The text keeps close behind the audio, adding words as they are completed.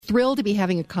thrilled to be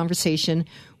having a conversation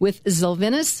with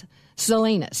Zilvinas,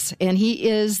 and he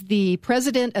is the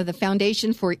president of the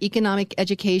Foundation for Economic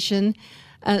Education.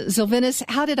 Zilvinas,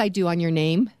 how did I do on your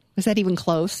name? Was that even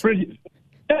close?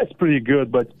 It's pretty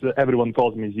good, but everyone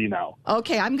calls me Z now.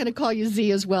 Okay, I'm going to call you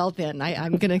Z as well then.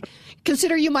 I'm going to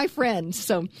consider you my friend.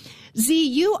 So, Z,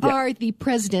 you are the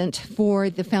president for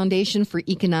the Foundation for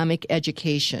Economic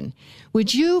Education.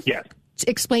 Would you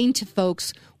explain to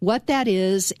folks what that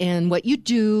is and what you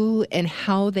do and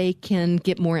how they can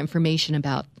get more information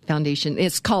about Foundation?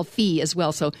 It's called FEE as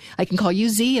well, so I can call you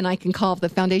Z and I can call the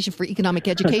Foundation for Economic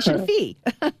Education FEE.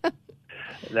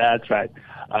 That's right.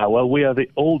 Well, we are the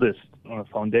oldest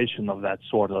foundation of that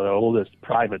sort, or the oldest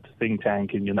private think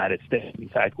tank in the United States. In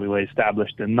fact, we were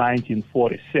established in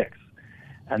 1946.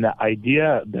 And the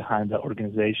idea behind the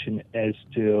organization is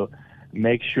to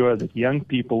make sure that young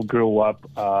people grow up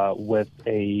with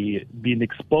being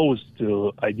exposed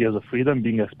to ideas of freedom,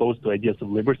 being exposed to ideas of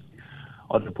liberty,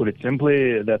 or to put it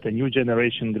simply, that a new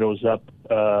generation grows up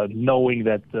knowing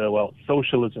that,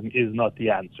 socialism is not the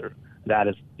answer. That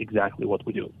is exactly what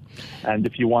we do. And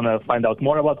if you want to find out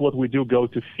more about what we do, go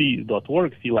to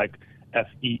fee.org, fee like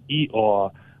F-E-E,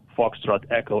 or Foxtrot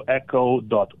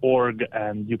Echo.org,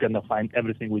 and you can find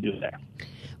everything we do there.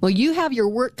 Well, you have your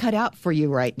work cut out for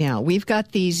you right now. We've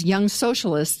got these young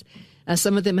socialists,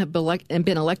 some of them have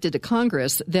been elected to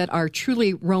Congress, that are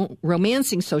truly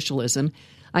romancing socialism.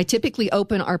 I typically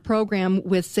open our program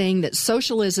with saying that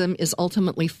socialism is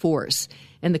ultimately force.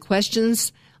 And the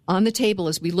questions on the table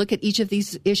as we look at each of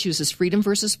these issues is freedom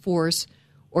versus force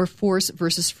or force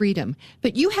versus freedom.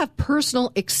 But you have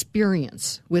personal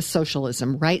experience with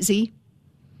socialism, right, Z?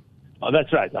 Oh,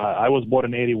 that's right. I was born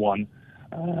in 1981.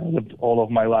 Lived all of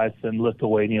my life in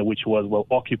Lithuania, which was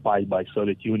occupied by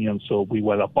Soviet Union, so we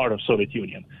were a part of Soviet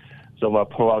Union. So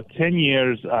for about 10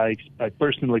 years, I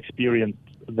personally experienced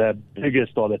the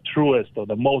biggest or the truest or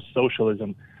the most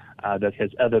socialism that has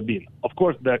ever been. Of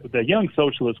course, the young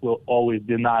socialists will always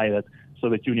deny that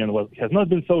Soviet Union has not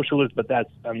been socialist, but that's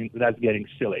getting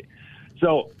silly.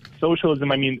 So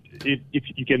socialism, if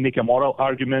you can make a moral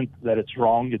argument that it's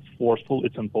wrong, it's forceful,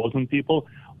 it's imposing people,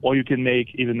 or you can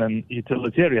make even an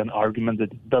utilitarian argument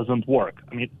that it doesn't work.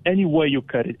 Any way you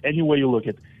cut it, any way you look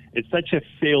at it, it's such a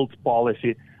failed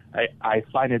policy. I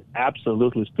find it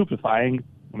absolutely stupefying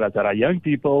that there are young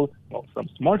people, some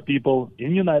smart people in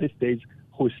the United States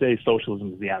who say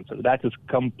socialism is the answer. That is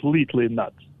completely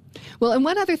nuts. Well, and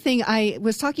one other thing, I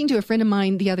was talking to a friend of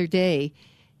mine the other day,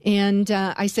 and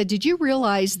I said, did you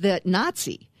realize that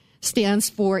Nazi stands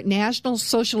for National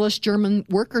Socialist German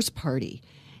Workers' Party?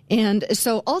 And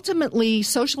so ultimately,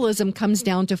 socialism comes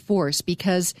down to force,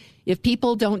 because if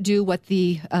people don't do what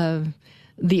the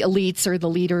elites or the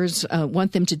leaders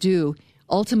want them to do,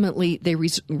 ultimately they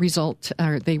move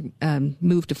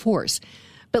to force.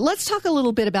 But let's talk a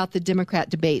little bit about the Democrat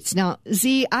debates. Now,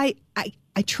 Z, I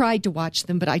tried to watch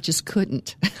them, but I just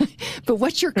couldn't. But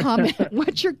what's your comment?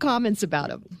 What's your comments about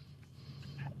them?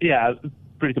 Yeah,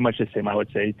 pretty much the same. I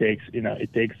would say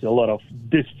it takes a lot of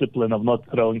discipline of not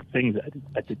throwing things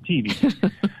at the TV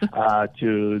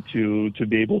to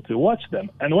be able to watch them.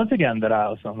 And once again, there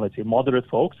are some, let's say, moderate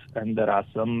folks, and there are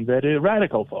some very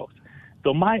radical folks.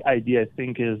 So my idea, I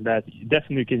think, is that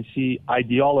definitely you can see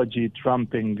ideology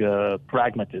trumping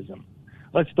pragmatism.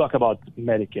 Let's talk about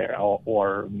Medicare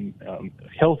or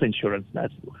health insurance.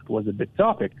 That was a big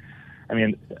topic.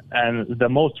 And the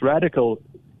most radical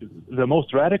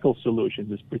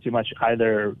solution is pretty much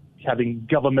either having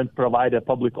government provide a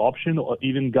public option or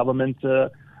even government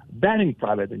banning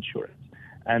private insurance.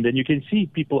 And then you can see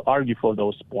people argue for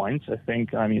those points. I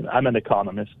think, I'm an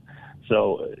economist.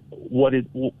 So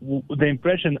the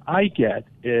impression I get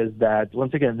is that,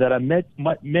 once again, there are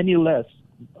many less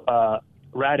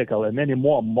radical and many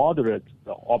more moderate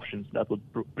options that would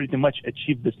pretty much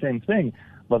achieve the same thing.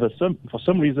 But for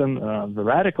some reason, the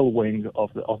radical wing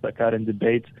of the current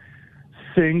debate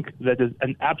think that it's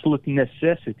an absolute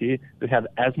necessity to have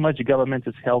as much government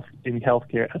in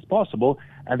healthcare as possible,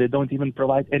 and they don't even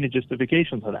provide any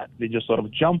justification for that. They just sort of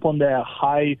jump on their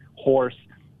high horse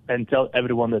and tell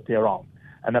everyone that they're wrong.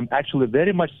 And I'm actually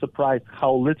very much surprised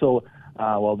how little,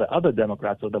 the other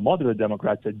Democrats or the moderate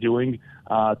Democrats are doing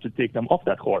to take them off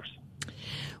that horse.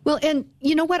 Well, and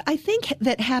you know what I think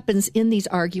that happens in these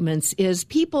arguments is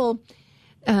people,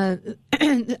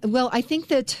 I think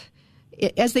that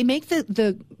as they make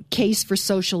the case for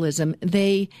socialism,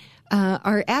 they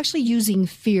are actually using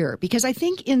fear, because I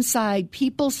think inside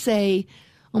people say,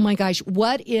 oh my gosh,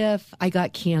 what if I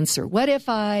got cancer? What if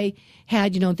I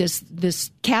had,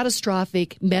 this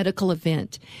catastrophic medical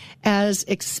event? As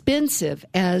expensive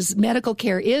as medical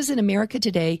care is in America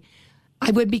today,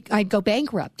 I'd go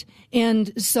bankrupt.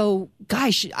 And so,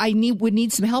 gosh, would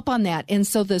need some help on that. And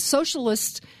so the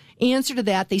socialist answer to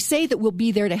that, they say that we'll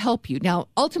be there to help you. Now,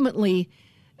 ultimately,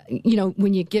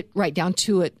 when you get right down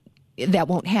to it, that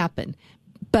won't happen.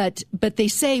 But they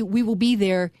say we will be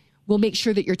there. We'll make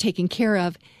sure that you're taken care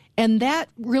of. And that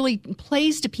really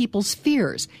plays to people's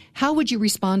fears. How would you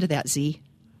respond to that, Z?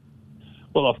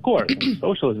 Well, of course,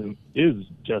 socialism is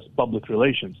just public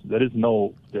relations. There is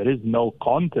no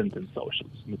content in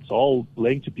socialism. It's all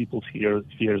playing to people's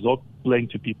fears, all playing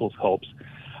to people's hopes.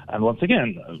 And once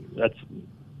again, that's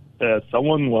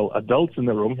adults in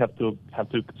the room have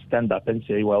to stand up and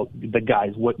say, well,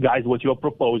 what you're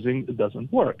proposing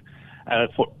doesn't work.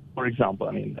 For example,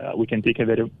 we can take a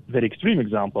very, very extreme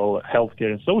example,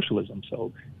 healthcare and socialism.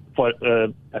 So,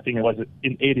 I think it was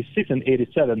in '86 and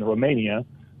 '87, Romania,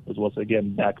 which was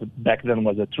again back then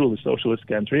was a truly socialist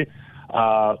country,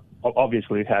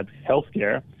 obviously had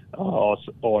healthcare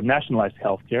or nationalized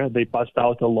healthcare. They passed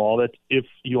out a law that if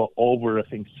you are over, I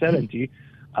think, 70,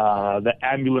 the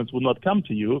ambulance will not come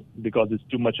to you because it's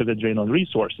too much of a drain on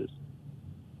resources.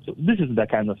 So this is the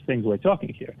kind of things we're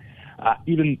talking here.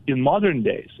 Even in modern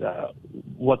days,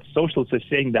 what socialists are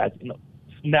saying that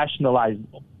nationalized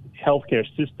healthcare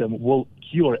system will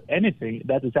cure anything,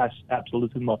 that is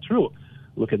absolutely not true.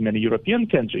 Look at many European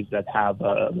countries that have,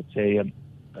 let's say,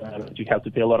 you have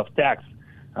to pay a lot of tax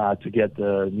to get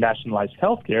nationalized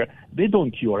healthcare. They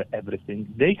don't cure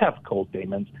everything. They have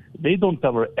co-payments. They don't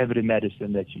cover every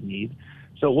medicine that you need.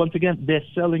 So once again, they're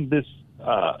selling this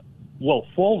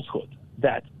falsehood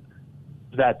that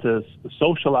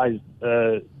socialized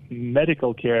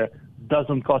medical care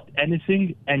doesn't cost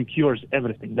anything and cures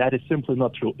everything. That is simply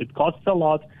not true. It costs a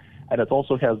lot, and it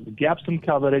also has gaps in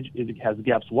coverage. It has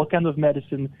gaps what kind of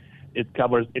medicine it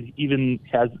covers. It even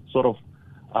has sort of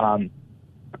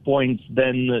points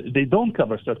then they don't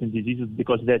cover certain diseases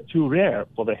because they're too rare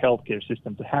for the healthcare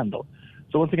system to handle.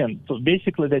 So once again,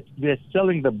 basically they're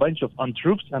selling the bunch of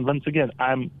untruths, and once again,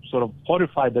 I'm sort of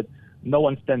horrified that no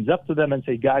one stands up to them and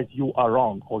say, guys, you are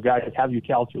wrong, or guys, have you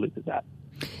calculated that?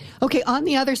 Okay, on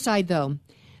the other side, though,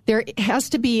 there has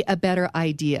to be a better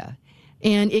idea.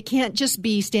 And it can't just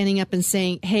be standing up and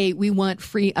saying, hey, we want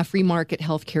a free market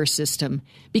healthcare system,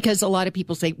 because a lot of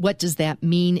people say, what does that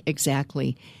mean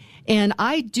exactly? And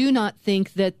I do not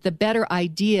think that the better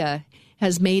idea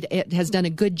has done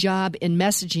a good job in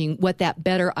messaging what that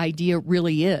better idea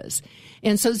really is.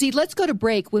 And so, Z, let's go to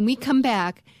break. When we come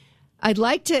back, I'd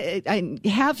like to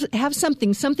have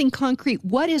something concrete.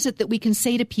 What is it that we can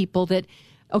say to people that,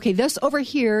 okay, this over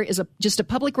here is just a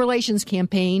public relations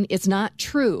campaign. It's not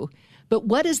true. But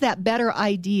what is that better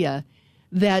idea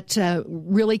that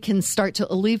really can start to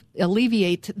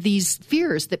alleviate these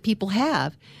fears that people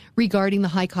have regarding the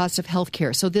high cost of health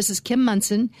care? So this is Kim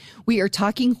Munson. We are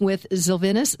talking with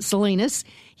Zilvinas Silenas.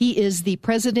 He is the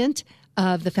president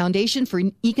of the Foundation for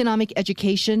Economic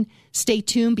Education. Stay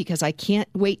tuned, because I can't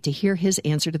wait to hear his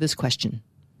answer to this question.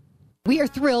 We are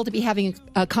thrilled to be having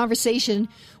a conversation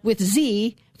with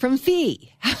Z from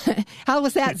FEE. How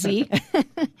was that, Z?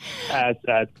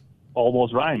 That's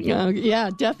almost rhymes. Yeah,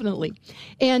 definitely.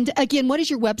 And again, what is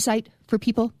your website for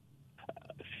people?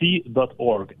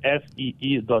 FEE.org,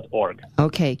 FEE.org.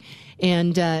 Okay.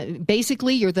 And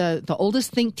basically, you're the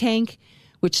oldest think tank,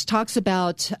 which talks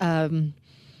about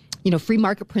free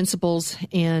market principles,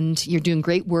 and you're doing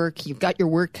great work. You've got your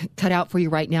work cut out for you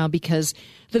right now, because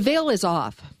the veil is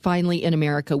off finally in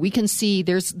America. We can see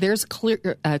there's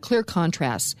clear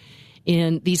contrast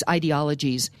in these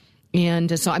ideologies.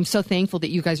 And so I'm so thankful that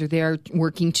you guys are there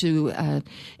working to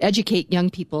educate young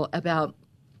people about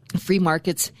free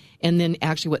markets and then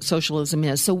actually what socialism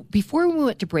is. So before we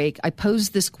went to break, I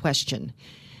posed this question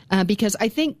because I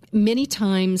think many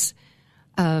times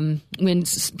when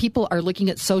people are looking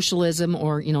at socialism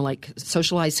or, like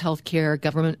socialized healthcare,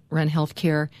 government-run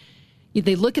healthcare,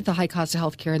 they look at the high cost of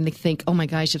healthcare and they think, oh my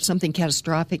gosh, if something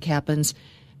catastrophic happens,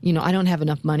 I don't have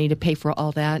enough money to pay for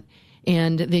all that.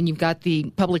 And then you've got the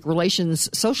public relations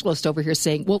socialist over here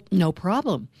saying, well, no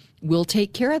problem. We'll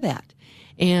take care of that.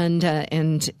 And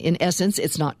in essence,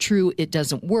 it's not true. It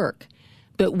doesn't work.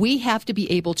 But we have to be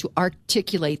able to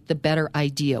articulate the better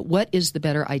idea. What is the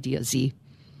better idea, Z?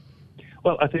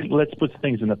 Well, I think let's put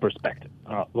things in a perspective.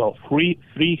 Free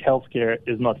healthcare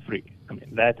is not free.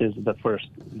 That is the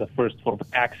first sort of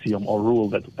axiom or rule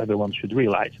that everyone should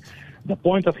realize. The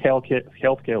point of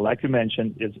healthcare, like you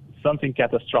mentioned, is something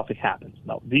catastrophic happens.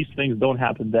 Now, these things don't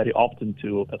happen very often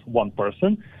to one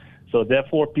person, so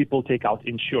therefore people take out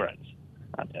insurance.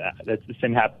 That's the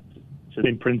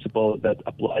same principle that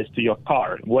applies to your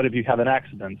car. What if you have an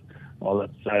accident? Well,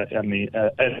 that's an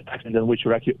accident in which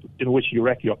you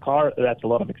wreck your car. That's a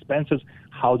lot of expenses.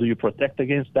 How do you protect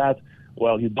against that?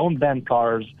 Well, you don't ban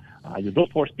cars. You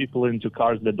don't force people into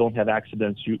cars that don't have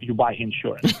accidents. You buy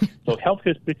insurance. So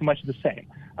healthcare is pretty much the same.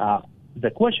 The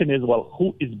question is, well,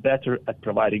 who is better at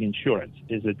providing insurance?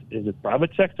 Is it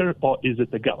private sector or is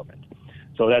it the government?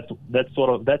 So that's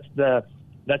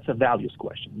a values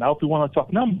question. Now, if we want to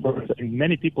talk numbers,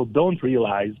 many people don't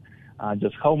realize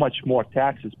just how much more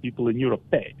taxes people in Europe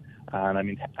pay. And I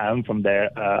mean, I'm from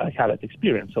there. I have that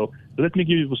experience. So let me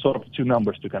give you sort of two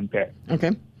numbers to compare.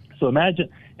 Okay. So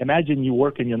imagine you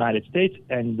work in the United States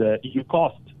and you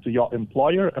cost to your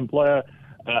employer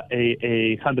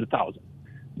 $100,000.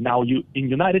 Now, in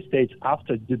United States,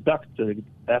 after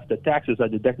taxes are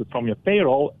deducted from your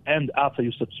payroll and after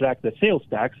you subtract the sales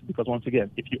tax, because once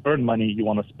again, if you earn money, you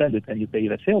want to spend it and you pay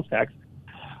the sales tax.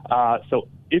 So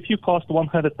if you cost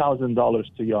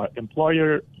 $100,000 to your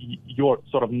employer, your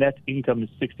sort of net income is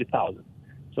 $60,000.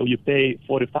 So you pay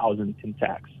 $40,000 in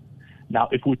tax. Now,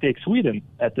 if we take Sweden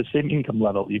at the same income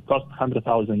level, you cost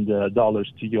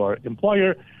 $100,000 to your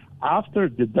employer. After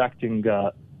deducting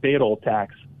payroll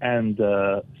tax and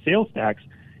sales tax,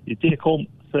 you take home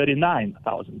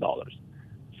 $39,000.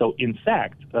 So, in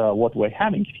fact, what we're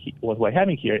having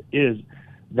here is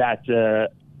that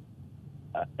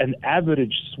an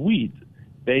average Swede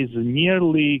pays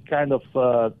nearly kind of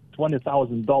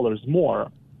 $20,000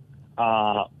 more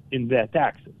in their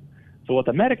taxes. So what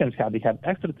Americans have, they have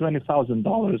extra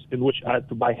 $20,000 in which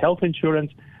to buy health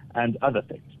insurance and other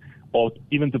things. Or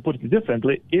even to put it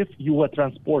differently, if you were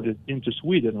transported into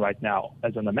Sweden right now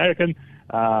as an American,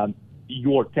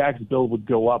 your tax bill would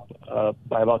go up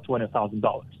by about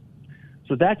 $20,000.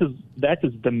 So that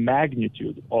is the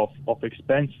magnitude of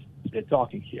expense we're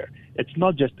talking here. It's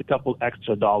not just a couple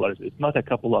extra dollars. It's not a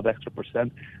couple of extra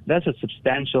percent. That's a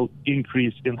substantial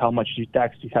increase in how much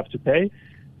tax you have to pay,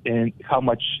 and how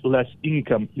much less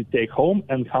income you take home,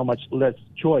 and how much less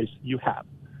choice you have.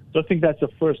 So I think that's the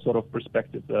first sort of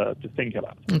perspective to think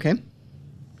about. Okay.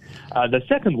 The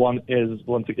second one is,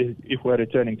 if we're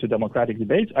returning to democratic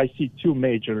debates, I see two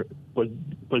major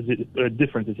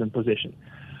differences in position.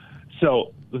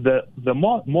 So the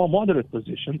more moderate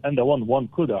position, and the one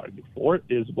could argue for,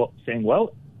 is saying,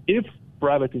 well, if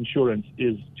private insurance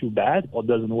is too bad or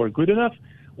doesn't work good enough,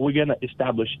 we're going to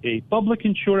establish a public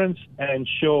insurance and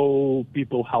show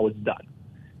people how it's done.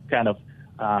 Kind of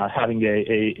having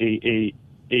a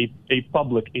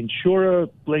public insurer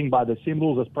playing by the same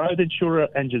rules as private insurer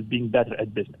and just being better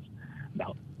at business.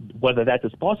 Now, whether that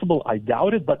is possible, I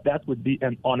doubt it, but that would be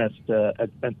an honest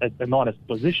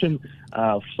position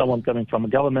of someone coming from a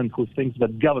government who thinks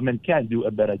that government can do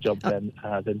a better job than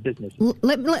business.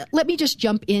 Let me just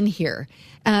jump in here.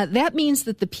 That means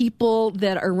that the people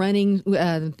that are running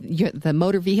the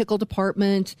motor vehicle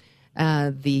department,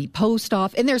 the post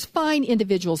office, and there's fine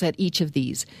individuals at each of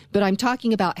these, but I'm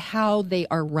talking about how they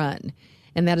are run.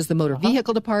 And that is the motor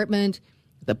vehicle department,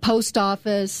 the post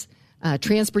office,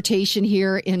 transportation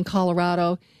here in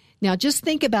Colorado. Now, just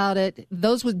think about it.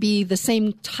 Those would be the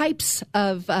same types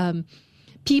of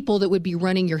people that would be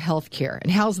running your health care.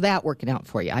 And how's that working out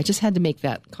for you? I just had to make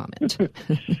that comment.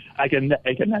 I can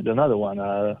add another one.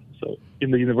 So in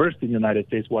the university in the United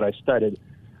States, what I studied,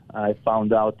 I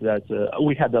found out that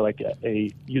we had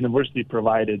a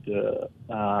university-provided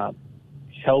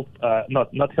health,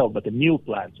 not health, but a meal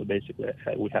plan. So basically,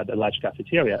 we had a large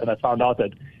cafeteria, and I found out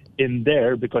that in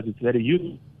there, because it's very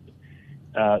unique,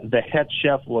 the head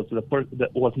chef was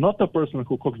not the person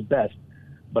who cooks best,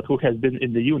 but who has been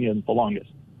in the union for longest.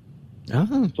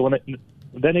 Uh-huh. So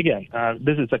then again,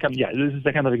 this is the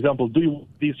kind of example. Do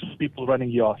these people running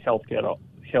your healthcare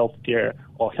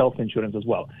or health insurance as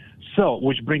well? So,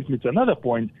 which brings me to another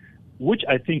point, which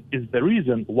I think is the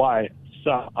reason why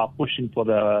some are pushing for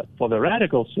the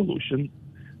radical solution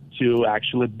to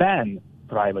actually ban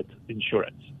private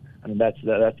insurance. I mean, that's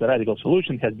the radical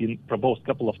solution, has been proposed a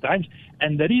couple of times.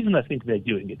 And the reason I think they're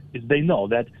doing it is they know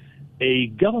that a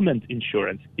government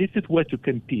insurance, if it were to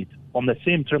compete on the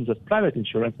same terms as private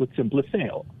insurance, would simply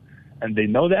fail. And they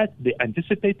know that, they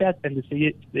anticipate that, and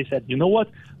they said, you know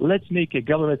what, let's make a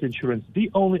government insurance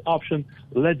the only option,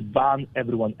 let's ban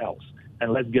everyone else,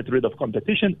 and let's get rid of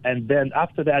competition, and then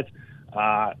after that,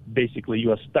 basically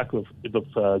you are stuck with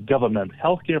government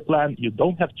healthcare plan. You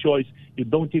don't have choice. You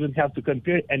don't even have to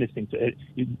compare anything to it.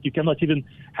 You cannot even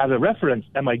have a reference.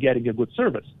 Am I getting a good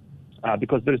service?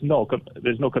 Because there's no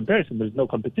comparison. There's no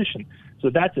competition. So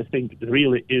that, I think,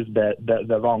 really is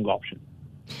the wrong option.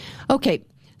 Okay,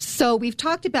 so we've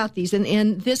talked about these,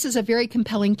 and this is a very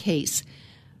compelling case.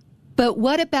 But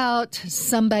what about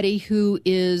somebody who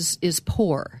is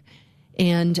poor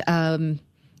and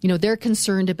they're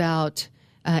concerned about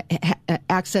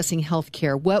accessing health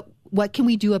care. What can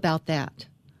we do about that?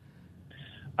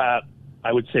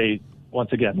 I would say,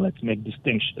 once again, let's make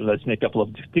a couple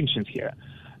of distinctions here.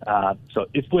 So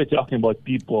if we're talking about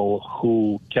people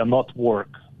who cannot work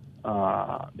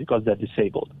because they're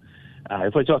disabled,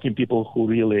 if we're talking people who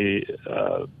really,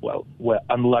 were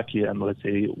unlucky and, let's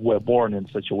say, were born in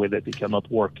such a way that they cannot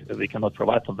work, they cannot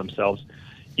provide for themselves,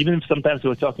 even if sometimes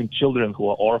we're talking children who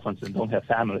are orphans and don't have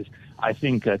families, I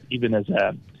think that even as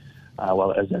a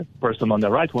person on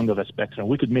the right wing of the spectrum,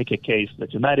 we could make a case that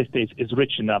the United States is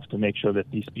rich enough to make sure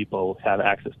that these people have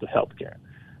access to health care.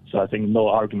 So I think no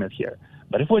argument here.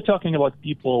 But if we're talking about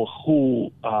people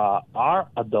who are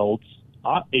adults,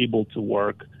 are able to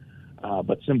work,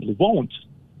 but simply won't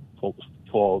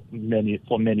for many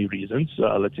reasons,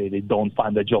 let's say they don't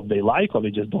find a job they like or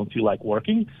they just don't feel like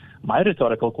working, my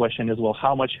rhetorical question is, well,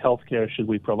 how much health care should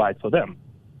we provide for them?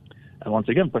 And once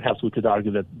again, perhaps we could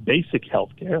argue that basic health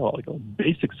care or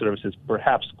basic services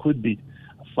perhaps could be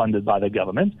funded by the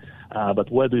government, but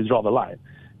where do we draw the line?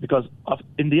 Because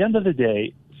in the end of the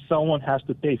day, someone has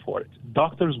to pay for it.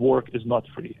 Doctors' work is not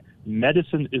free.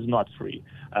 Medicine is not free.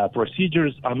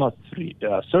 Procedures are not free.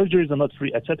 Surgeries are not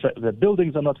free, etc. The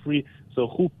buildings are not free. So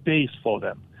who pays for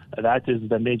them? That is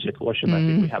the major question I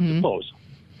think we have to pose.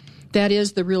 That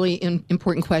is the really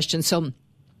important question. So,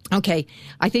 okay,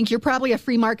 I think you're probably a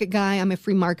free market guy. I'm a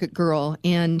free market girl.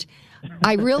 And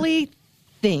I really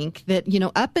think that,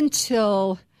 up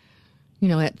until,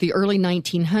 at the early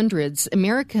 1900s,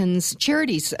 Americans,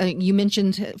 charities, you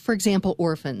mentioned, for example,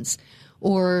 orphans,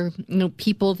 or,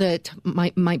 people that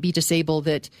might be disabled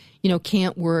that,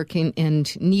 can't work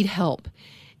and need help.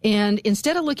 And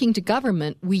instead of looking to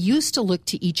government, we used to look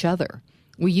to each other.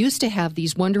 We used to have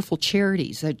these wonderful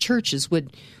charities that churches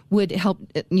would help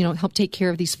take care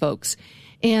of these folks.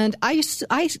 And I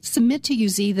submit to you,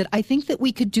 Z, that I think that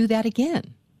we could do that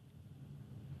again.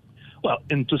 Well,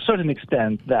 and to a certain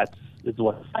extent, that is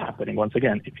what's happening. Once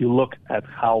again, if you look at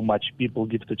how much people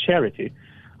give to charity,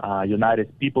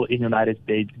 people in the United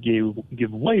States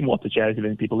give way more to charity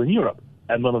than people in Europe.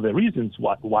 And one of the reasons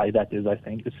why that is, I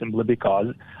think, is simply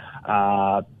because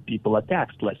people are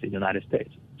taxed less in the United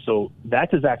States. So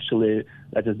that is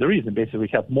the reason. Basically, we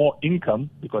have more income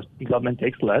because the government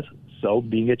takes less. So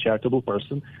being a charitable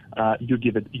person, you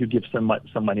give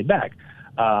some money back.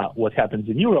 What happens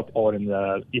in Europe or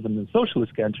even in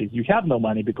socialist countries, you have no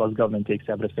money because government takes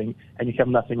everything and you have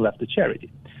nothing left to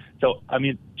charity. So,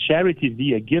 charity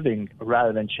via giving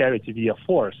rather than charity via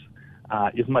force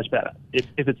is much better. If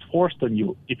it's forced on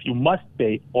you, if you must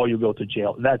pay or you go to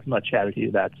jail, that's not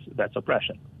charity, that's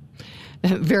oppression.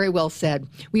 Very well said.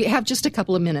 We have just a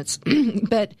couple of minutes,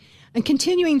 but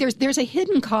continuing, there's a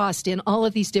hidden cost in all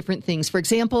of these different things. For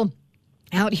example,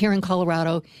 out here in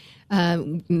Colorado,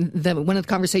 one of the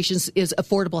conversations is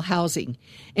affordable housing.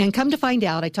 And come to find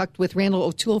out, I talked with Randall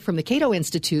O'Toole from the Cato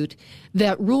Institute,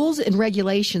 that rules and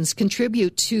regulations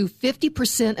contribute to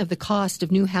 50% of the cost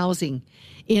of new housing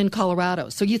in Colorado.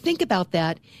 So you think about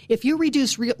that. If you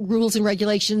reduce rules and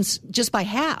regulations just by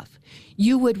half,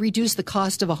 you would reduce the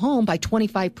cost of a home by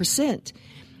 25%.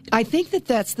 I think that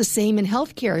that's the same in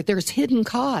healthcare. There's hidden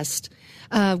cost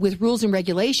with rules and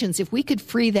regulations. If we could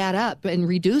free that up and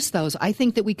reduce those, I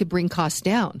think that we could bring costs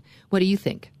down. What do you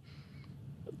think?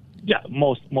 Yeah,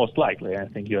 most likely. I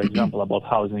think your example about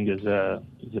housing is a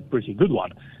pretty good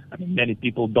one. Many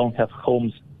people don't have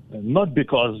homes, not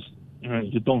because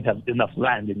you don't have enough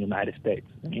land in the United States.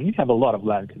 You have a lot of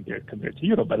land compared to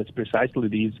Europe, but it's precisely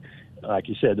these, like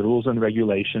you said, rules and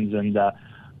regulations and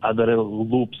other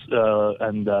loops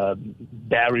and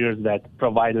barriers that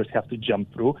providers have to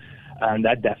jump through. And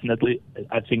I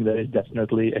think there is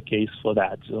definitely a case for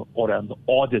that, or an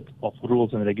audit of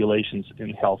rules and regulations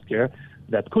in healthcare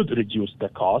that could reduce the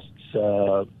costs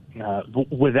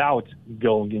without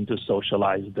going into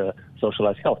socialized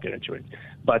healthcare insurance.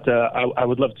 But I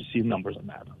would love to see numbers on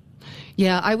that.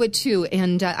 Yeah, I would too.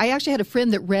 And I actually had a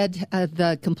friend that read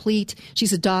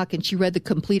she's a doc, and she read the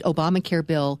complete Obamacare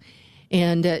bill.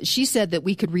 And she said that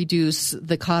we could reduce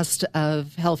the cost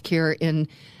of health care in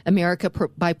America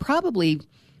by probably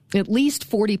at least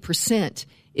 40%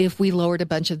 if we lowered a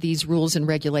bunch of these rules and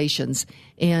regulations.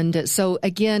 And so,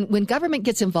 again, when government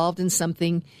gets involved in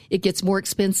something, it gets more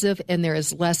expensive and there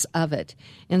is less of it.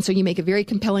 And so you make a very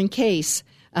compelling case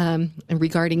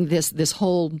regarding this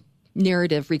whole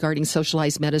narrative regarding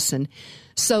socialized medicine.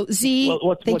 So, Z,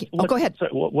 go ahead.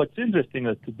 Sorry, what's interesting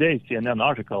is today's CNN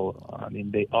article,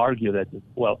 they argue that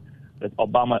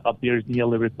Obama appears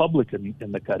nearly Republican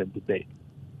in the current debate.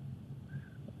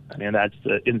 I mean, that's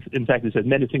in fact, he said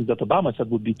many things that Obama said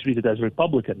would be treated as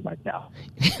Republican right now,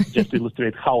 just to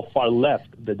illustrate how far left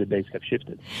the debates have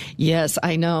shifted. Yes,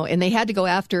 I know. And they had to go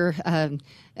after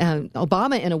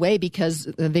Obama in a way because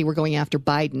they were going after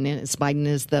Biden, and Biden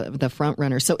is the front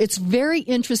runner. So it's very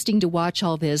interesting to watch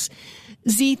all this.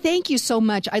 Z, thank you so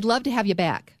much. I'd love to have you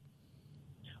back.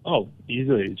 Oh,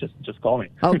 easily. Just call me.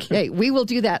 Okay, we will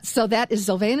do that. So that is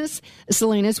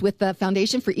Silenas with the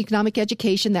Foundation for Economic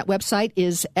Education. That website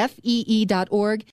is fee.org.